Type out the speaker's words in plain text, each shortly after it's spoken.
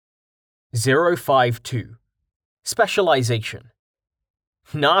052. Specialization.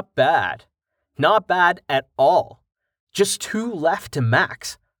 Not bad. Not bad at all. Just 2 left to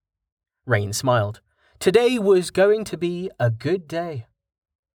max. Rain smiled. Today was going to be a good day.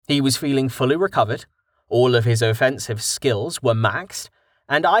 He was feeling fully recovered, all of his offensive skills were maxed,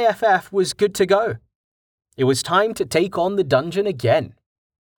 and IFF was good to go. It was time to take on the dungeon again.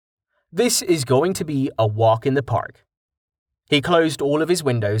 This is going to be a walk in the park. He closed all of his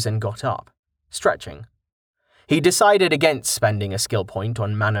windows and got up, stretching. He decided against spending a skill point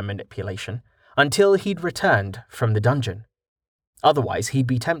on mana manipulation until he'd returned from the dungeon. Otherwise, he'd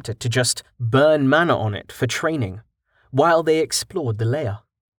be tempted to just burn mana on it for training while they explored the lair,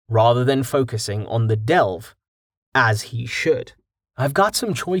 rather than focusing on the delve, as he should. I've got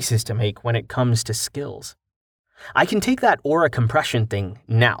some choices to make when it comes to skills. I can take that aura compression thing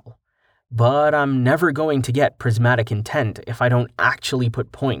now, but I'm never going to get prismatic intent if I don't actually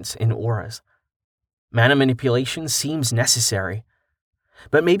put points in auras. Mana manipulation seems necessary,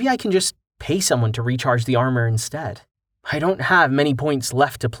 but maybe I can just pay someone to recharge the armor instead. I don't have many points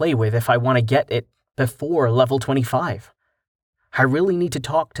left to play with if I want to get it before level 25. I really need to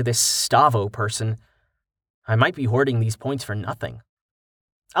talk to this Stavo person. I might be hoarding these points for nothing.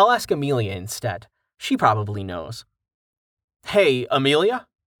 I'll ask Amelia instead. She probably knows. Hey, Amelia,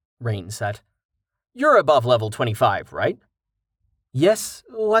 Rain said. You're above level 25, right? Yes,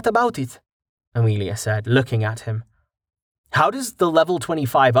 what about it? Amelia said, looking at him. How does the level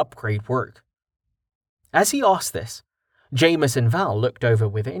 25 upgrade work? As he asked this, Jameis and Val looked over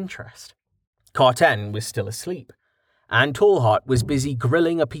with interest. Carten was still asleep, and Tallheart was busy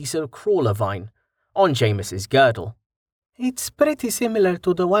grilling a piece of crawler vine on Jameis's girdle. It's pretty similar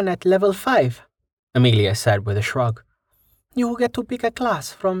to the one at level 5, Amelia said with a shrug. You get to pick a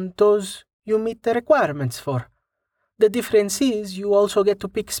class from those you meet the requirements for. The difference is you also get to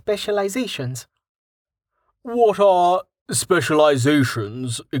pick specializations. What are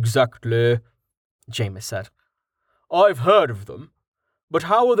specializations exactly? Jameis said. I've heard of them, but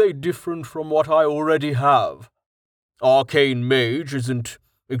how are they different from what I already have? Arcane Mage isn't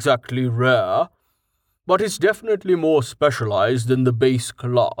exactly rare, but it's definitely more specialized than the base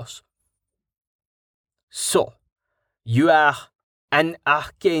class. So, you are an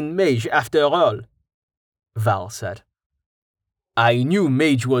Arcane Mage after all, Val said. I knew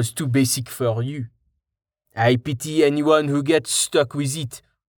Mage was too basic for you. I pity anyone who gets stuck with it.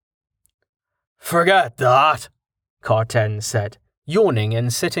 Forget that, Carten said, yawning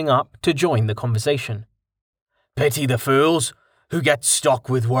and sitting up to join the conversation. Pity the fools who get stuck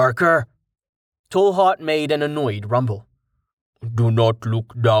with Worker. Tallheart made an annoyed rumble. Do not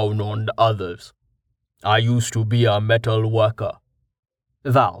look down on others. I used to be a metal worker.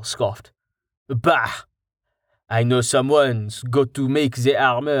 Val scoffed. Bah! I know someone's got to make the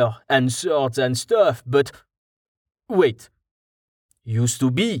armor and swords and stuff, but... Wait. Used to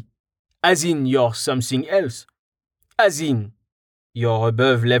be? As in you're something else? As in, you're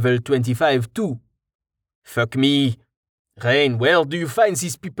above level 25 too? Fuck me. Rain, where do you find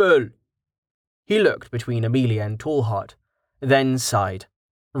these people? He looked between Amelia and Tallheart, then sighed.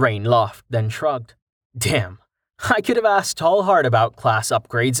 Rain laughed, then shrugged. Damn, I could have asked Tallheart about class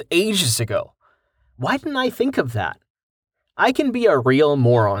upgrades ages ago. Why didn't I think of that? I can be a real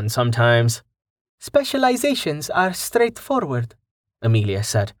moron sometimes. Specializations are straightforward, Amelia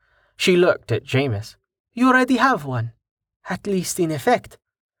said. She looked at Jameis. You already have one. At least in effect.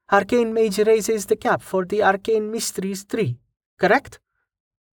 Arcane Mage raises the cap for the Arcane Mysteries 3, correct?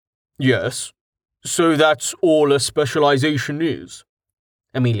 Yes. So that's all a specialization is?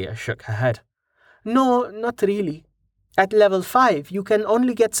 Amelia shook her head. No, not really. At level 5, you can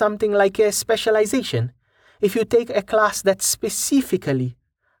only get something like a specialization if you take a class that specifically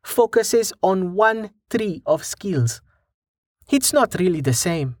focuses on one tree of skills. It's not really the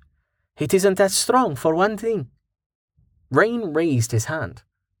same. It isn't as strong, for one thing. Rain raised his hand.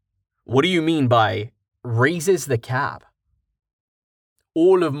 What do you mean by raises the cap?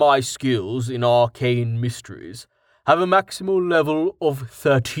 All of my skills in Arcane Mysteries have a maximal level of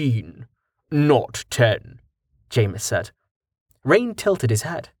 13, not 10, Jameis said. Rain tilted his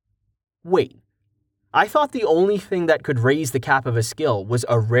head. Wait, I thought the only thing that could raise the cap of a skill was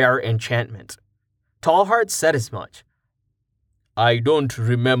a rare enchantment. Tallheart said as much. I don't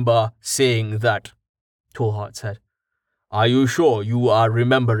remember saying that, Tallheart said. Are you sure you are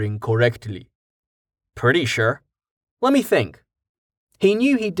remembering correctly? Pretty sure. Let me think. He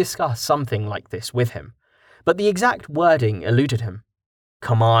knew he'd discussed something like this with him, but the exact wording eluded him.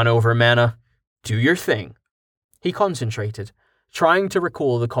 Come on over, Mana. Do your thing. He concentrated, trying to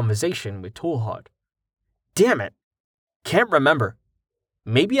recall the conversation with Tallheart. Damn it. Can't remember.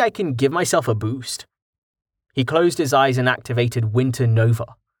 Maybe I can give myself a boost. He closed his eyes and activated Winter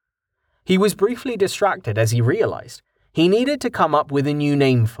Nova. He was briefly distracted as he realized he needed to come up with a new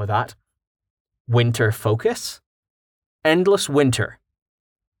name for that. Winter Focus? Endless Winter.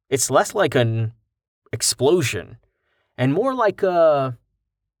 It's less like an explosion and more like a...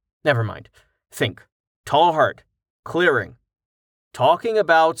 Never mind. Think. Tall heart. Clearing. Talking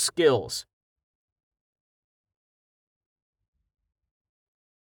about skills.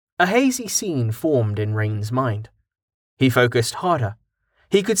 A hazy scene formed in Rain's mind. He focused harder.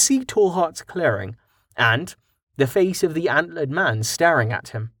 He could see Tall Heart's clearing and the face of the antlered man staring at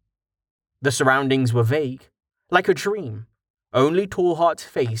him. The surroundings were vague, like a dream. Only Tall Heart's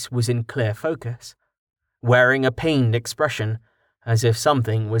face was in clear focus, wearing a pained expression as if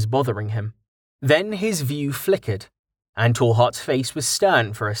something was bothering him. Then his view flickered, and Tall Heart's face was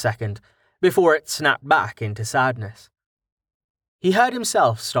stern for a second before it snapped back into sadness. He heard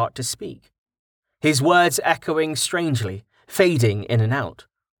himself start to speak, his words echoing strangely, fading in and out.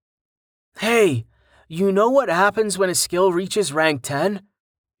 "Hey, you know what happens when a skill reaches rank 10?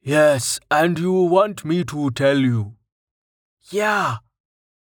 "Yes, and you want me to tell you?" "Yeah."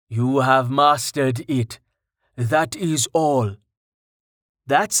 "You have mastered it. That is all."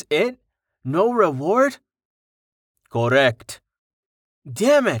 "That's it? No reward?" "Correct."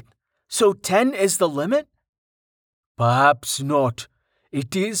 "Damn it! So 10 is the limit?" "Perhaps not.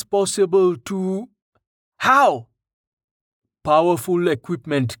 It is possible to..." "How?" "Powerful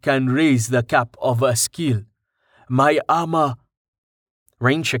equipment can raise the cap of a skill. My armor..."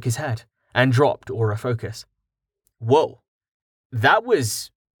 Rain shook his head and dropped aura focus. Whoa. That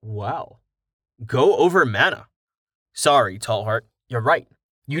was... wow. Go over mana. Sorry, Tallheart, you're right.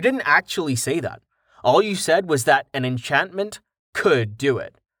 You didn't actually say that. All you said was that an enchantment could do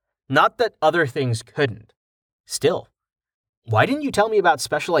it. Not that other things couldn't. Still, why didn't you tell me about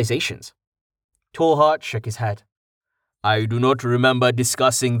specializations? Tallheart shook his head. I do not remember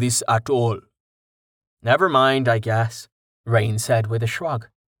discussing this at all. Never mind, I guess, Rain said with a shrug.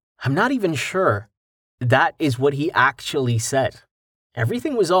 I'm not even sure that is what he actually said.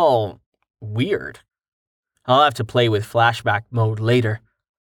 Everything was all weird. I'll have to play with flashback mode later.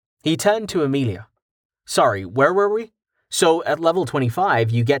 He turned to Amelia. Sorry, where were we? So at level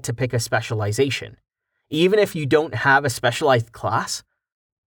 25, you get to pick a specialization, even if you don't have a specialized class?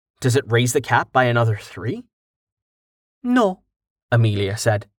 Does it raise the cap by another 3? No, Amelia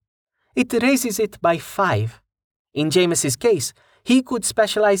said. It raises it by 5. In Jameis's case, he could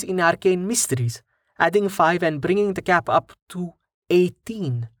specialize in arcane mysteries, adding 5 and bringing the cap up to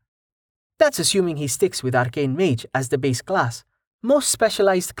 18. That's assuming he sticks with arcane mage as the base class. Most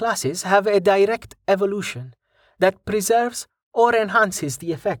specialized classes have a direct evolution that preserves or enhances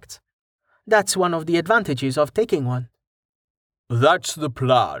the effects. That's one of the advantages of taking one. That's the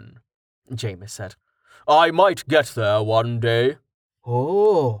plan, Jameis said. I might get there one day.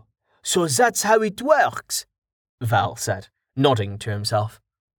 Oh, so that's how it works, Val said, nodding to himself.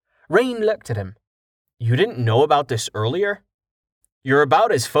 Rain looked at him. You didn't know about this earlier? You're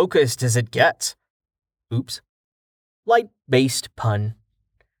about as focused as it gets. Oops. Light-based pun.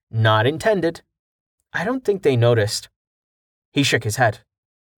 Not intended. I don't think they noticed. He shook his head.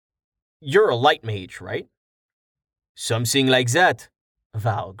 You're a light mage, right? Something like that,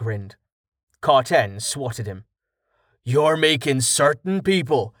 Val grinned. Carten swatted him. You're making certain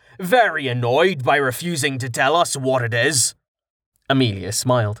people very annoyed by refusing to tell us what it is. Amelia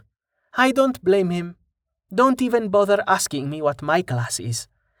smiled. I don't blame him. Don't even bother asking me what my class is.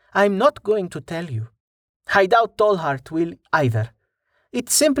 I'm not going to tell you. I doubt Tallheart will either. It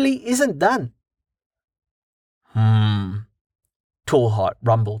simply isn't done. Tallheart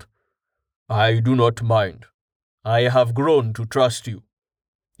rumbled. I do not mind. I have grown to trust you.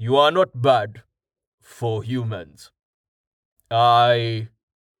 You are not bad for humans. I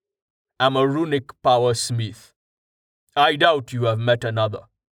am a runic power smith. I doubt you have met another.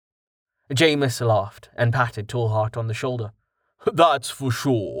 Jameis laughed and patted Tallheart on the shoulder. That's for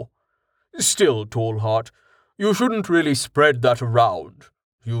sure. Still, Tallheart, you shouldn't really spread that around.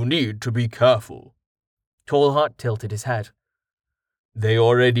 You need to be careful. Tallheart tilted his head. They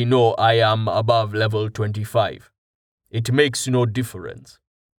already know I am above level 25. It makes no difference.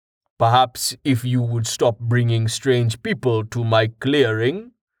 Perhaps if you would stop bringing strange people to my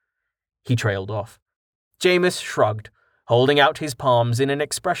clearing... He trailed off. Jameis shrugged, holding out his palms in an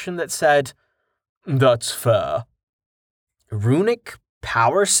expression that said, That's fair. Runic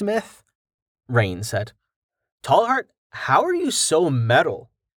powersmith? Rain said. Tallheart, how are you so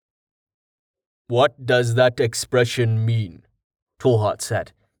metal? What does that expression mean? Tallheart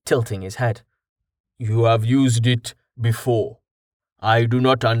said, tilting his head. You have used it before. I do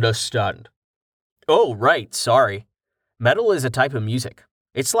not understand. Oh, right, sorry. Metal is a type of music.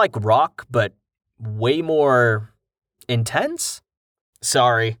 It's like rock, but way more intense?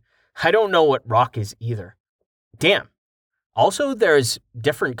 Sorry, I don't know what rock is either. Damn. Also, there's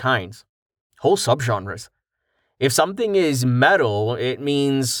different kinds, whole subgenres. If something is metal, it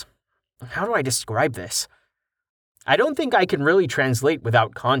means... How do I describe this? I don't think I can really translate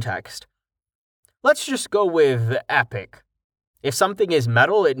without context. Let's just go with epic. If something is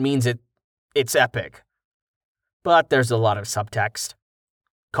metal, it means it's epic. But there's a lot of subtext.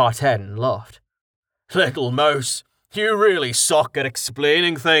 Carten laughed. Little mouse, you really suck at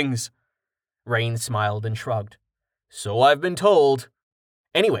explaining things. Rain smiled and shrugged. So I've been told.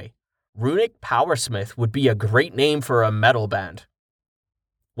 Anyway, Runic Powersmith would be a great name for a metal band.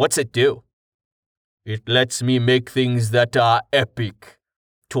 What's it do? It lets me make things that are epic,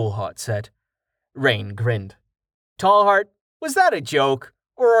 Tallheart said. Rain grinned. Tallheart, was that a joke,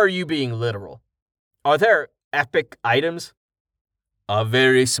 or are you being literal? Are there epic items? A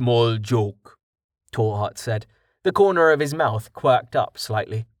very small joke, Tallheart said. The corner of his mouth quirked up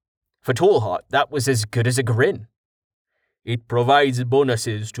slightly. For Tallheart, that was as good as a grin. It provides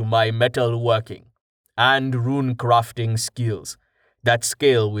bonuses to my metalworking and rune crafting skills that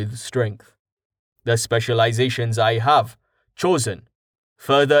scale with strength. The specializations I have chosen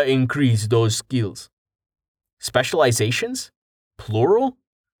further increase those skills. Specializations? Plural?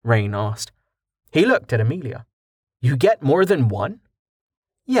 Rain asked. He looked at Amelia. You get more than one?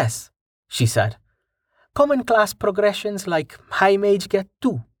 Yes, she said. Common class progressions like High Mage get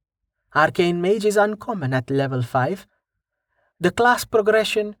 2. Arcane Mage is uncommon at level 5. The class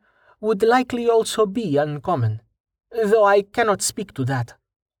progression would likely also be uncommon, though I cannot speak to that.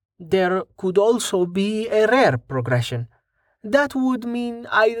 There could also be a rare progression. That would mean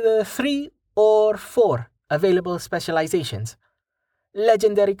either 3 or 4 available specializations.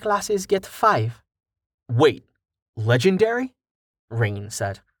 Legendary classes get 5. Wait, legendary? Rain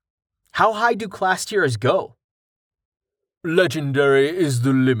said. How high do class tiers go? Legendary is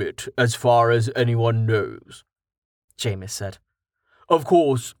the limit as far as anyone knows, Jameis said. Of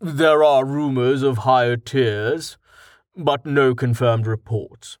course, there are rumors of higher tiers, but no confirmed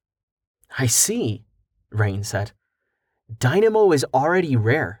reports. I see, Rain said. Dynamo is already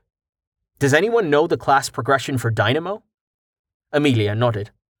rare. Does anyone know the class progression for Dynamo? Amelia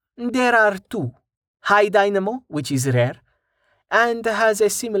nodded. There are 2. High Dynamo, which is rare, and has a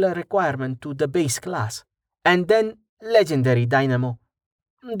similar requirement to the base class, and then Legendary Dynamo,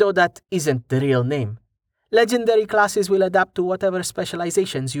 though that isn't the real name. Legendary classes will adapt to whatever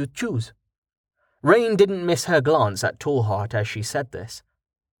specializations you choose. Rain didn't miss her glance at Tallheart as she said this.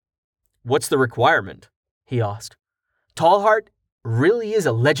 What's the requirement? He asked. Tallheart really is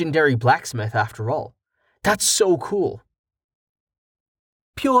a legendary blacksmith after all. That's so cool.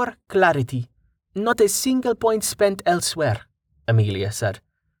 Pure clarity. Not a single point spent elsewhere, Amelia said.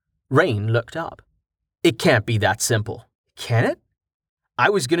 Rain looked up. It can't be that simple, can it? I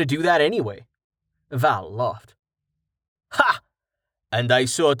was going to do that anyway. Val laughed. Ha! And I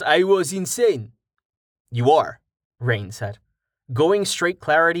thought I was insane. You are, Rain said. Going straight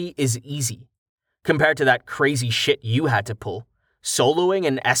clarity is easy. Compared to that crazy shit you had to pull. Soloing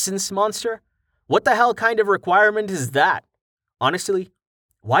an essence monster? What the hell kind of requirement is that? Honestly,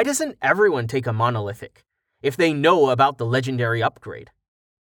 why doesn't everyone take a monolithic if they know about the legendary upgrade?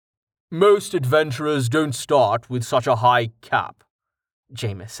 Most adventurers don't start with such a high cap,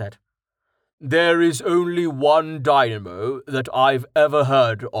 Jameis said. There is only one dynamo that I've ever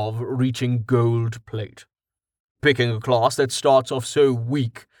heard of reaching gold plate. Picking a class that starts off so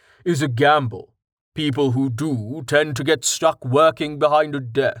weak is a gamble. People who do tend to get stuck working behind a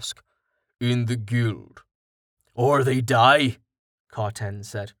desk in the guild. Or they die, Carten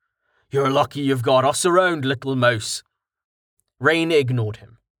said. You're lucky you've got us around, little mouse. Rain ignored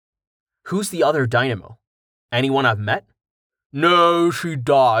him. Who's the other dynamo? Anyone I've met? No, she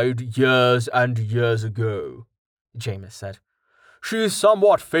died years and years ago, Jameis said. She's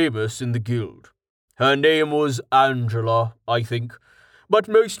somewhat famous in the guild. Her name was Angela, I think, but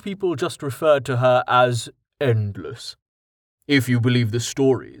most people just referred to her as Endless. If you believe the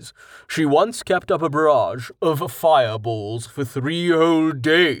stories, she once kept up a barrage of fireballs for 3 whole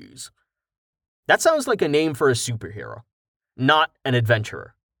days. That sounds like a name for a superhero, not an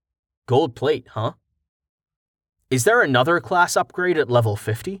adventurer. Gold plate, huh? Is there another class upgrade at level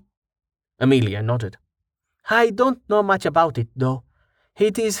 50? Amelia nodded. I don't know much about it, though.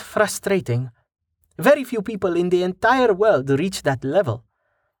 It is frustrating. Very few people in the entire world reach that level,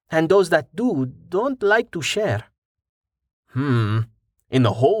 and those that do don't like to share. In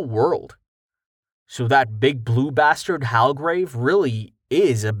the whole world? So that big blue bastard Halgrave really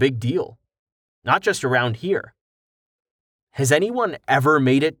is a big deal. Not just around here. Has anyone ever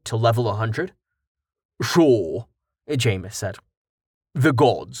made it to level 100? Sure, Jameis said. The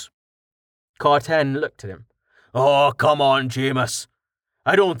gods. Carten looked at him. Oh, come on, Jameis.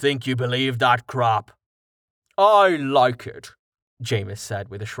 I don't think you believe that crap. I like it, Jameis said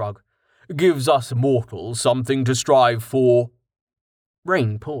with a shrug. Gives us mortals something to strive for.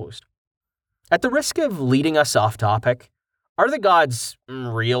 Rain paused. At the risk of leading us off topic, are the gods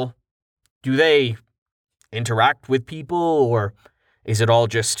real? Do they interact with people, or is it all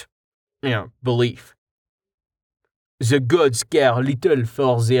just, belief? The gods care little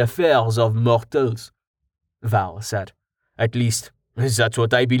for the affairs of mortals, Val said. At least, that's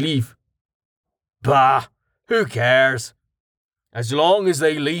what I believe. Bah, who cares? As long as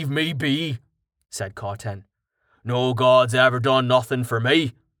they leave me be, said Carten. No god's ever done nothing for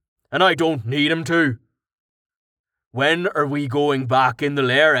me, and I don't need 'em to. When are we going back in the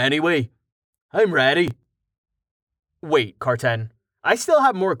lair anyway? I'm ready. Wait, Carten, I still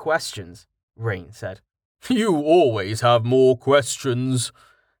have more questions, Rain said. You always have more questions,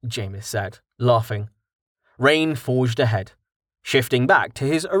 Jameis said, laughing. Rain forged ahead, shifting back to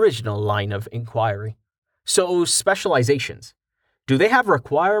his original line of inquiry. So, specializations. Do they have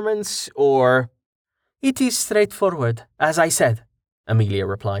requirements, or… It is straightforward, as I said, Amelia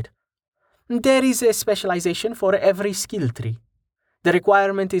replied. There is a specialization for every skill tree. The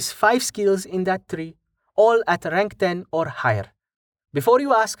requirement is 5 skills in that tree, all at rank 10 or higher. Before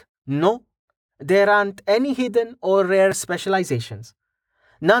you ask, no, there aren't any hidden or rare specializations.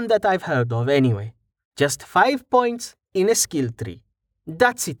 None that I've heard of anyway. Just 5 points in a skill tree.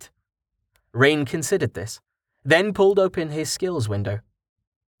 That's it. Rain considered this, then pulled open his skills window.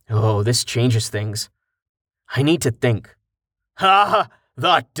 Oh, this changes things. I need to think. Ha!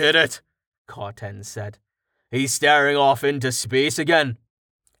 That did it, Carten said. He's staring off into space again.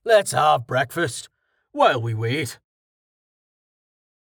 Let's have breakfast while we wait.